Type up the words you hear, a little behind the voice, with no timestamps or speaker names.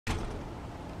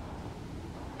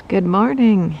Good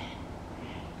morning.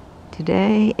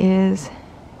 Today is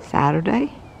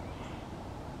Saturday,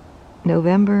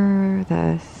 November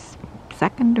the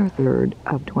 2nd or 3rd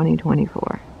of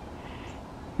 2024.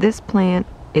 This plant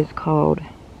is called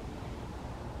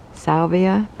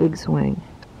Salvia Big Swing.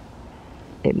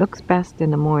 It looks best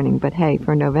in the morning, but hey,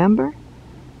 for November,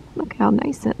 look how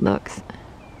nice it looks.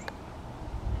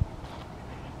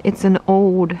 It's an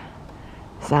old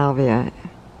salvia,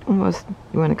 almost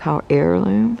you want to call it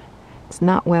heirloom. It's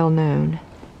not well known.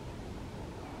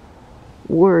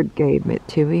 Ward gave it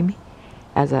to him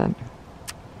as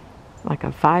like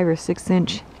a 5 or 6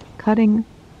 inch cutting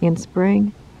in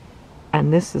spring,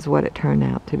 and this is what it turned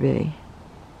out to be.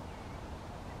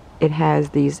 It has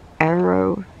these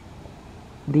arrow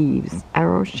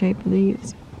shaped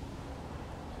leaves,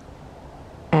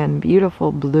 and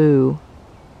beautiful blue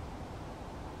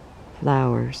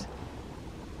flowers.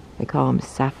 They call them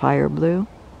sapphire blue.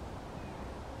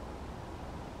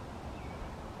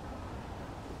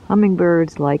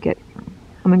 Hummingbirds like it.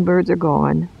 Hummingbirds are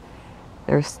gone.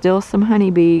 There's still some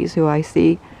honeybees who I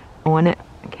see on it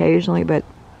occasionally, but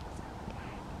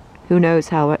who knows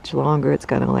how much longer it's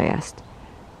going to last.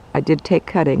 I did take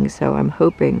cuttings, so I'm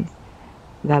hoping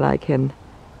that I can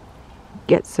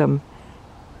get some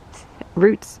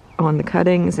roots on the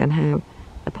cuttings and have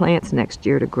the plants next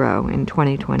year to grow in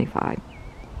 2025.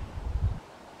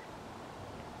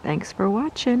 Thanks for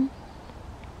watching.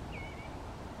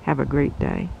 Have a great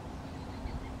day.